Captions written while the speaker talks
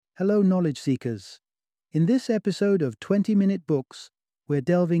Hello, knowledge seekers. In this episode of 20-Minute Books, we're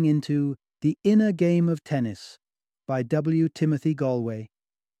delving into The Inner Game of Tennis by W. Timothy Galway.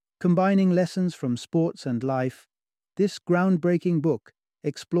 Combining lessons from sports and life, this groundbreaking book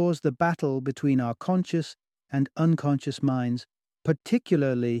explores the battle between our conscious and unconscious minds,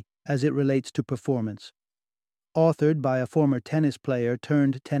 particularly as it relates to performance. Authored by a former tennis player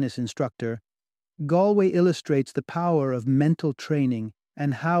turned tennis instructor, Galway illustrates the power of mental training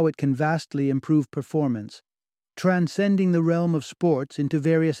and how it can vastly improve performance, transcending the realm of sports into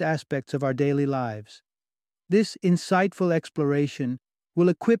various aspects of our daily lives. This insightful exploration will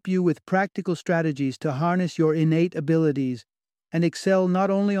equip you with practical strategies to harness your innate abilities and excel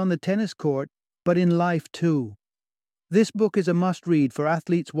not only on the tennis court, but in life too. This book is a must-read for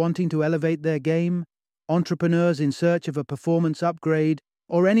athletes wanting to elevate their game, entrepreneurs in search of a performance upgrade,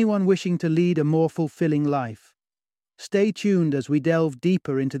 or anyone wishing to lead a more fulfilling life. Stay tuned as we delve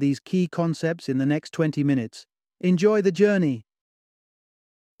deeper into these key concepts in the next 20 minutes. Enjoy the journey.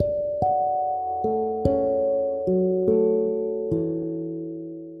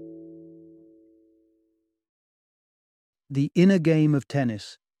 The Inner Game of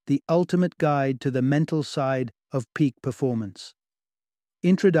Tennis, the ultimate guide to the mental side of peak performance.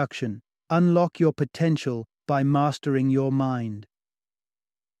 Introduction: Unlock your potential by mastering your mind.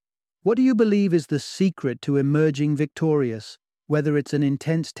 What do you believe is the secret to emerging victorious, whether it's an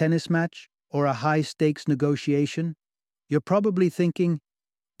intense tennis match or a high-stakes negotiation? You're probably thinking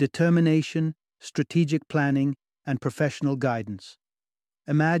determination, strategic planning, and professional guidance.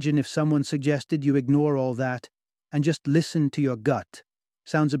 Imagine if someone suggested you ignore all that and just listen to your gut.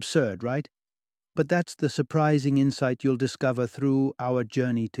 Sounds absurd, right? But that's the surprising insight you'll discover through our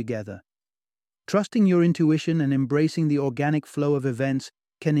journey together. Trusting your intuition and embracing the organic flow of events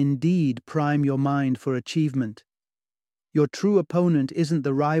can indeed prime your mind for achievement. Your true opponent isn't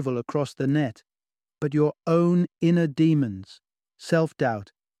the rival across the net, but your own inner demons,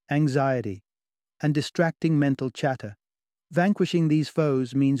 self-doubt, anxiety, and distracting mental chatter. Vanquishing these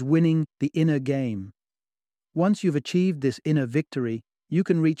foes means winning the inner game. Once you've achieved this inner victory, you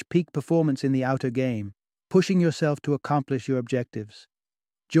can reach peak performance in the outer game, pushing yourself to accomplish your objectives.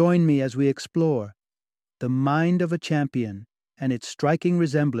 Join me as we explore the mind of a champion and its striking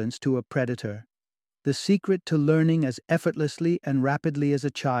resemblance to a predator, the secret to learning as effortlessly and rapidly as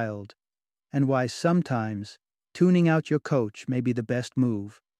a child, and why sometimes tuning out your coach may be the best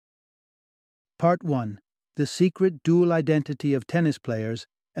move. Part 1. The secret dual identity of tennis players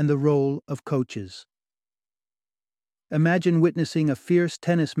and the role of coaches. Imagine witnessing a fierce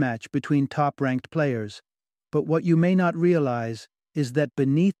tennis match between top-ranked players, but what you may not realize is that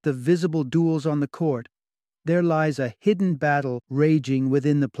beneath the visible duels on the court, there lies a hidden battle raging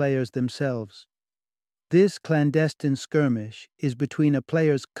within the players themselves. This clandestine skirmish is between a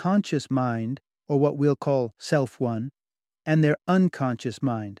player's conscious mind, or what we'll call Self-1, and their unconscious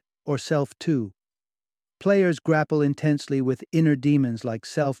mind, or Self-2. Players grapple intensely with inner demons like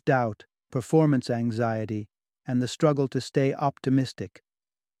self-doubt, performance anxiety, and the struggle to stay optimistic.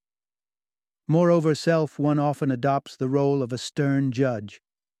 Moreover, Self-1 often adopts the role of a stern judge,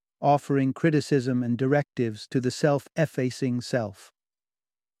 offering criticism and directives to the self-effacing self.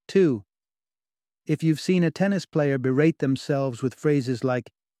 2. If you've seen a tennis player berate themselves with phrases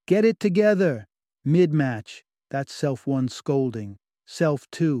like, "Get it together," mid-match, that's Self-1 scolding.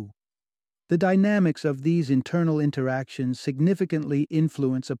 Self-2. The dynamics of these internal interactions significantly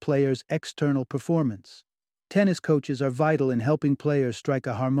influence a player's external performance. Tennis coaches are vital in helping players strike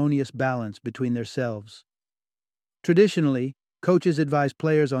a harmonious balance between their selves. Traditionally, coaches advise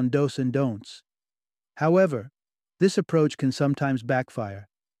players on do's and don'ts. However, this approach can sometimes backfire.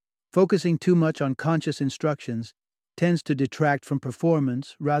 Focusing too much on conscious instructions tends to detract from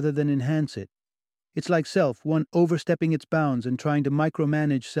performance rather than enhance it. It's like Self-1 overstepping its bounds and trying to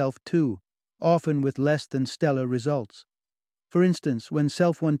micromanage Self-2, often with less than stellar results. For instance, when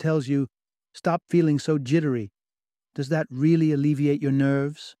Self-1 tells you, "Stop feeling so jittery," does that really alleviate your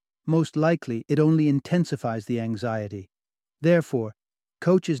nerves? Most likely, it only intensifies the anxiety. Therefore,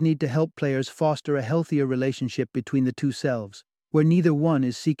 coaches need to help players foster a healthier relationship between the two selves, where neither one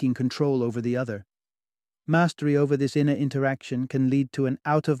is seeking control over the other. Mastery over this inner interaction can lead to an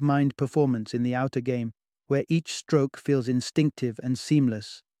out-of-mind performance in the outer game, where each stroke feels instinctive and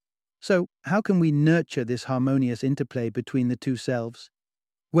seamless. So, how can we nurture this harmonious interplay between the two selves?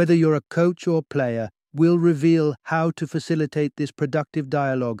 Whether you're a coach or player, we'll reveal how to facilitate this productive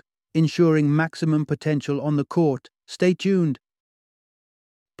dialogue, ensuring maximum potential on the court. Stay tuned.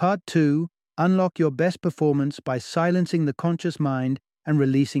 Part 2. Unlock your best performance by silencing the conscious mind and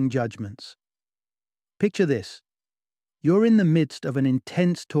releasing judgments. Picture this. You're in the midst of an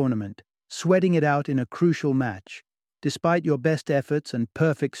intense tournament, sweating it out in a crucial match. Despite your best efforts and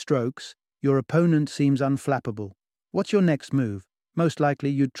perfect strokes, your opponent seems unflappable. What's your next move? Most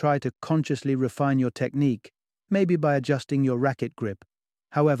likely you'd try to consciously refine your technique, maybe by adjusting your racket grip.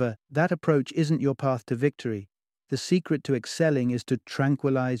 However, that approach isn't your path to victory. The secret to excelling is to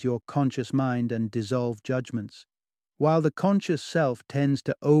tranquilize your conscious mind and dissolve judgments. While the conscious self tends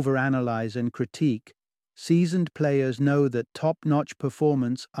to overanalyze and critique, seasoned players know that top-notch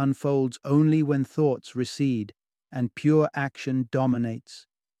performance unfolds only when thoughts recede and pure action dominates.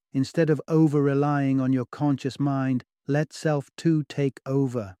 Instead of over-relying on your conscious mind, let self-2 take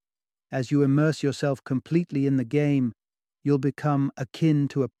over. As you immerse yourself completely in the game, you'll become akin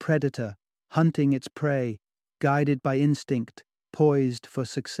to a predator, hunting its prey, guided by instinct, poised for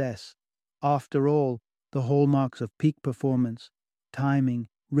success. After all, the hallmarks of peak performance, timing,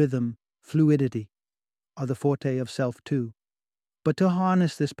 rhythm, fluidity, are the forte of self-2. But to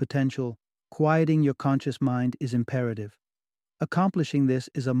harness this potential, quieting your conscious mind is imperative. Accomplishing this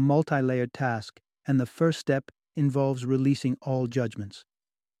is a multi-layered task, and the first step involves releasing all judgments.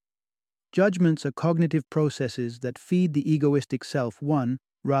 Judgments are cognitive processes that feed the egoistic self-1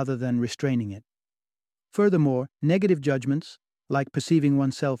 rather than restraining it. Furthermore, negative judgments, like perceiving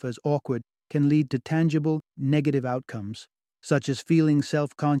oneself as awkward, can lead to tangible, negative outcomes, such as feeling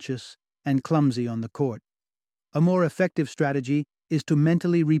self-conscious and clumsy on the court. A more effective strategy is to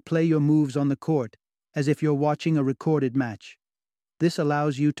mentally replay your moves on the court, as if you're watching a recorded match. This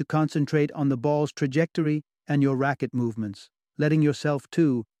allows you to concentrate on the ball's trajectory and your racket movements, letting yourself,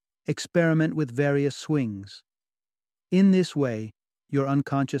 too, experiment with various swings. In this way, your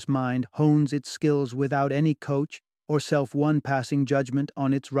unconscious mind hones its skills without any coach or self-1 passing judgment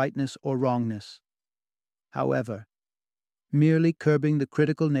on its rightness or wrongness. However, merely curbing the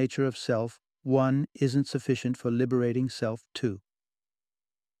critical nature of self-1 isn't sufficient for liberating self-2.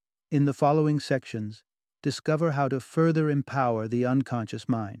 In the following sections, discover how to further empower the unconscious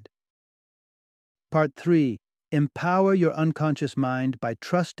mind. Part 3. Empower your unconscious mind by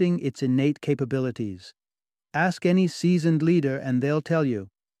trusting its innate capabilities. Ask any seasoned leader and they'll tell you,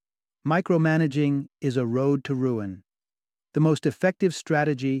 micromanaging is a road to ruin. The most effective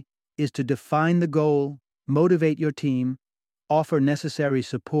strategy is to define the goal, motivate your team, offer necessary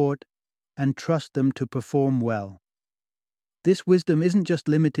support, and trust them to perform well. This wisdom isn't just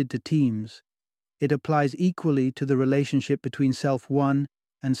limited to teams. It applies equally to the relationship between self-1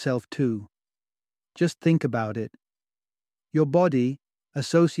 and self-2. Just think about it. Your body,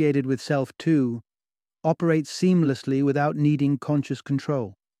 associated with self-2, operates seamlessly without needing conscious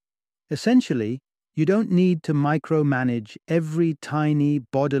control. Essentially, you don't need to micromanage every tiny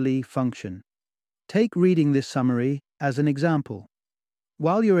bodily function. Take reading this summary as an example.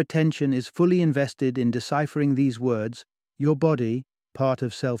 While your attention is fully invested in deciphering these words, your body, part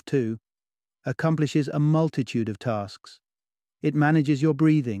of self-2, accomplishes a multitude of tasks. It manages your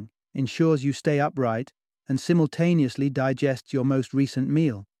breathing, ensures you stay upright, and simultaneously digests your most recent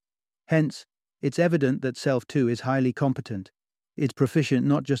meal. Hence, it's evident that self-2 is highly competent. It's proficient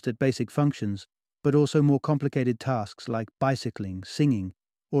not just at basic functions, but also more complicated tasks like bicycling, singing,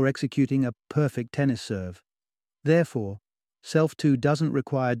 or executing a perfect tennis serve. Therefore, self-2 doesn't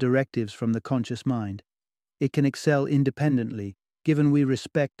require directives from the conscious mind. It can excel independently, given we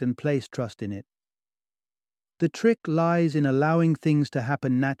respect and place trust in it. The trick lies in allowing things to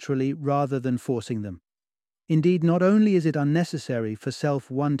happen naturally rather than forcing them. Indeed, not only is it unnecessary for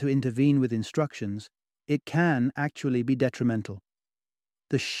self-1 to intervene with instructions, it can actually be detrimental.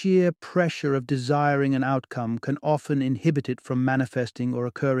 The sheer pressure of desiring an outcome can often inhibit it from manifesting or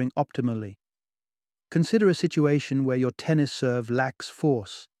occurring optimally. Consider a situation where your tennis serve lacks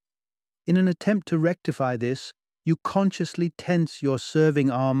force. In an attempt to rectify this, you consciously tense your serving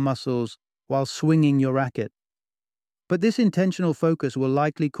arm muscles while swinging your racket. But this intentional focus will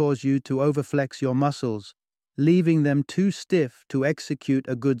likely cause you to overflex your muscles, leaving them too stiff to execute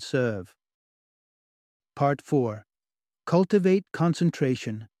a good serve. Part 4. Cultivate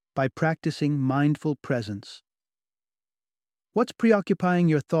concentration by practicing mindful presence. What's preoccupying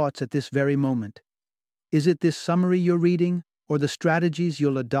your thoughts at this very moment? Is it this summary you're reading, or the strategies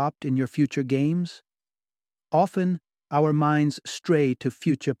you'll adopt in your future games? Often, our minds stray to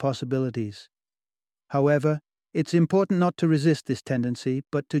future possibilities. However, it's important not to resist this tendency,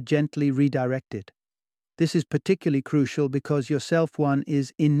 but to gently redirect it. This is particularly crucial because your self-1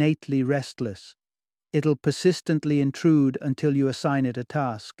 is innately restless. It'll persistently intrude until you assign it a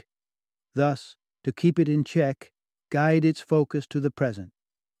task. Thus, to keep it in check, guide its focus to the present.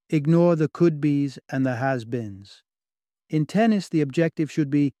 Ignore the could-bes and the has-beens. In tennis, the objective should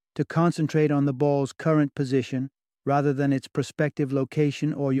be to concentrate on the ball's current position, rather than its prospective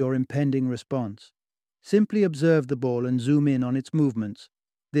location or your impending response. Simply observe the ball and zoom in on its movements.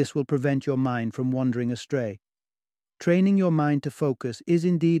 This will prevent your mind from wandering astray. Training your mind to focus is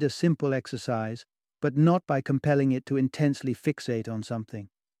indeed a simple exercise, but not by compelling it to intensely fixate on something.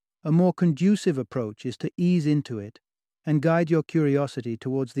 A more conducive approach is to ease into it and guide your curiosity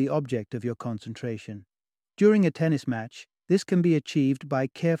towards the object of your concentration. During a tennis match, this can be achieved by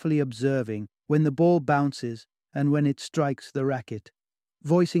carefully observing when the ball bounces and when it strikes the racket.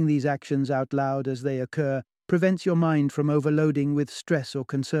 Voicing these actions out loud as they occur prevents your mind from overloading with stress or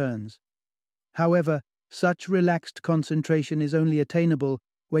concerns. However, such relaxed concentration is only attainable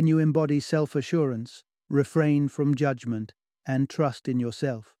when you embody self-assurance, refrain from judgment, and trust in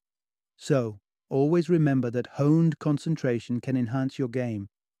yourself. So, always remember that honed concentration can enhance your game,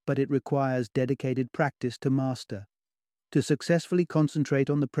 but it requires dedicated practice to master. To successfully concentrate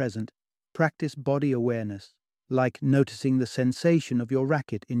on the present, practice body awareness, like noticing the sensation of your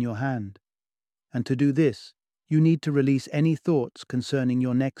racket in your hand. And to do this, you need to release any thoughts concerning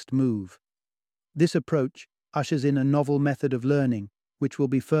your next move. This approach ushers in a novel method of learning, which will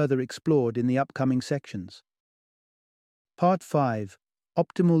be further explored in the upcoming sections. Part 5.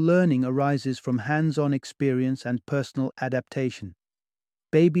 Optimal learning arises from hands-on experience and personal adaptation.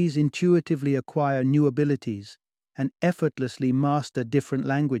 Babies intuitively acquire new abilities and effortlessly master different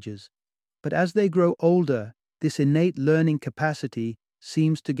languages. But as they grow older, this innate learning capacity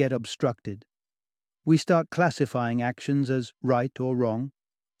seems to get obstructed. We start classifying actions as right or wrong,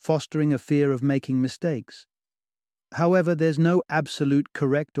 fostering a fear of making mistakes. However, there's no absolute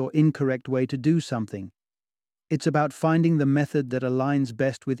correct or incorrect way to do something. It's about finding the method that aligns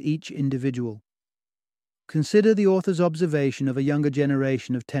best with each individual. Consider the author's observation of a younger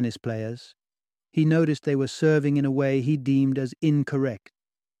generation of tennis players. He noticed they were serving in a way he deemed as incorrect.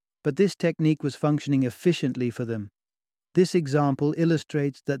 But this technique was functioning efficiently for them. This example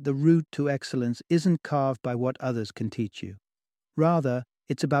illustrates that the route to excellence isn't carved by what others can teach you. Rather,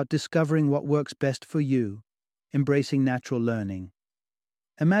 it's about discovering what works best for you, embracing natural learning.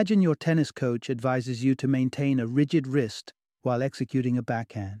 Imagine your tennis coach advises you to maintain a rigid wrist while executing a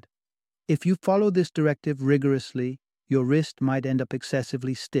backhand. If you follow this directive rigorously, your wrist might end up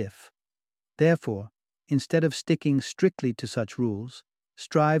excessively stiff. Therefore, instead of sticking strictly to such rules,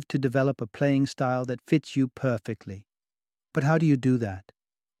 strive to develop a playing style that fits you perfectly. But how do you do that?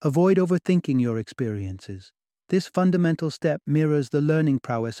 Avoid overthinking your experiences. This fundamental step mirrors the learning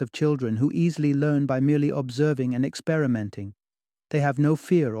prowess of children who easily learn by merely observing and experimenting. They have no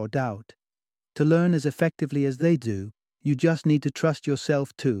fear or doubt. To learn as effectively as they do, you just need to trust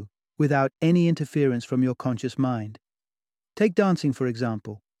yourself too, without any interference from your conscious mind. Take dancing, for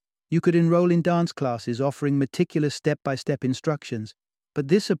example. You could enroll in dance classes offering meticulous step-by-step instructions, but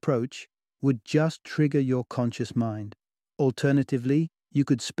this approach would just trigger your conscious mind. Alternatively, you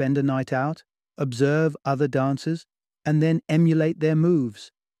could spend a night out, observe other dancers, and then emulate their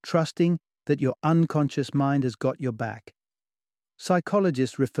moves, trusting that your unconscious mind has got your back.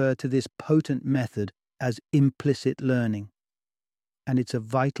 Psychologists refer to this potent method as implicit learning, and it's a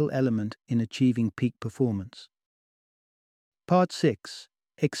vital element in achieving peak performance. Part 6.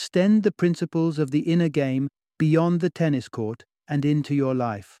 Extend the principles of the inner game beyond the tennis court and into your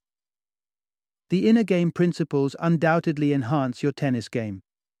life. The inner game principles undoubtedly enhance your tennis game,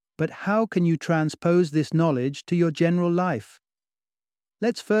 but how can you transpose this knowledge to your general life?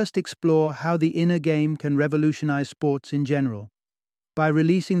 Let's first explore how the inner game can revolutionize sports in general. By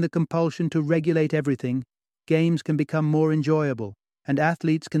releasing the compulsion to regulate everything, games can become more enjoyable, and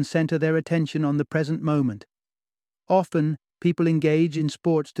athletes can center their attention on the present moment. Often, people engage in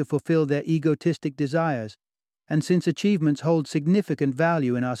sports to fulfill their egotistic desires, and since achievements hold significant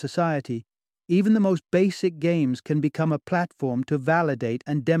value in our society, even the most basic games can become a platform to validate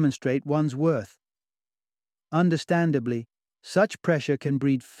and demonstrate one's worth. Understandably, such pressure can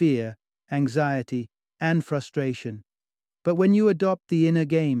breed fear, anxiety, and frustration. But when you adopt the inner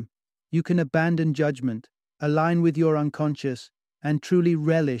game, you can abandon judgment, align with your unconscious, and truly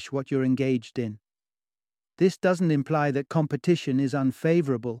relish what you're engaged in. This doesn't imply that competition is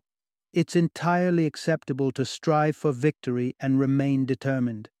unfavorable. It's entirely acceptable to strive for victory and remain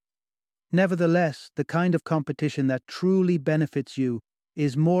determined. Nevertheless, the kind of competition that truly benefits you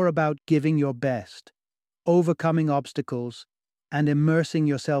is more about giving your best, overcoming obstacles, and immersing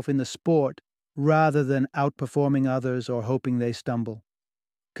yourself in the sport rather than outperforming others or hoping they stumble.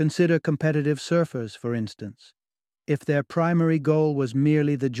 Consider competitive surfers, for instance. If their primary goal was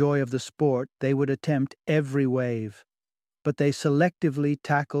merely the joy of the sport, they would attempt every wave. But they selectively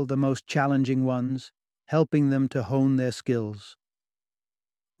tackle the most challenging ones, helping them to hone their skills.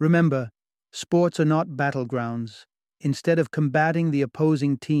 Remember, sports are not battlegrounds. Instead of combating the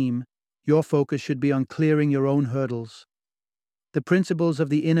opposing team, your focus should be on clearing your own hurdles. The principles of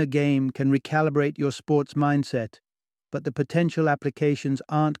the inner game can recalibrate your sports mindset, but the potential applications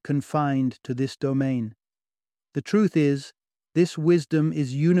aren't confined to this domain. The truth is, this wisdom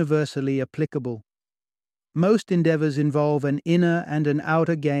is universally applicable. Most endeavors involve an inner and an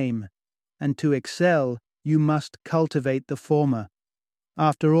outer game, and to excel, you must cultivate the former.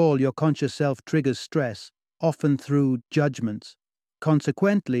 After all, your conscious self triggers stress, often through judgments.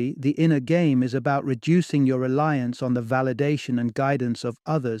 Consequently, the inner game is about reducing your reliance on the validation and guidance of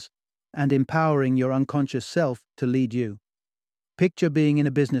others and empowering your unconscious self to lead you. Picture being in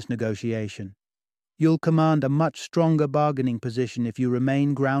a business negotiation. You'll command a much stronger bargaining position if you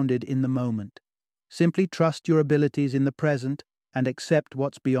remain grounded in the moment. Simply trust your abilities in the present and accept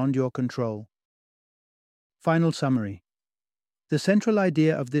what's beyond your control. Final summary. The central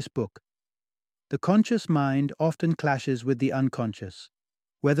idea of this book: the conscious mind often clashes with the unconscious,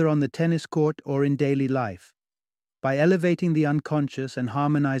 whether on the tennis court or in daily life. By elevating the unconscious and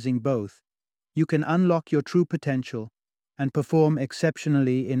harmonizing both, you can unlock your true potential and perform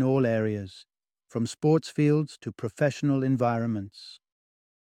exceptionally in all areas, from sports fields to professional environments.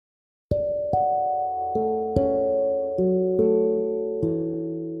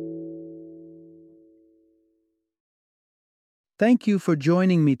 Thank you for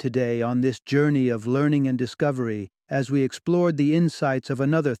joining me today on this journey of learning and discovery as we explored the insights of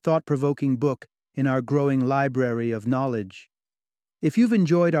another thought-provoking book in our growing library of knowledge. If you've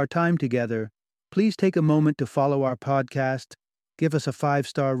enjoyed our time together, please take a moment to follow our podcast, give us a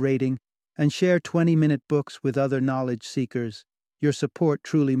 5-star rating, and share 20-minute books with other knowledge seekers. Your support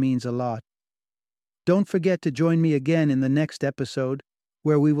truly means a lot. Don't forget to join me again in the next episode,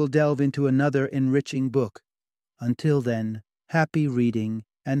 where we will delve into another enriching book. Until then, happy reading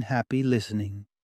and happy listening.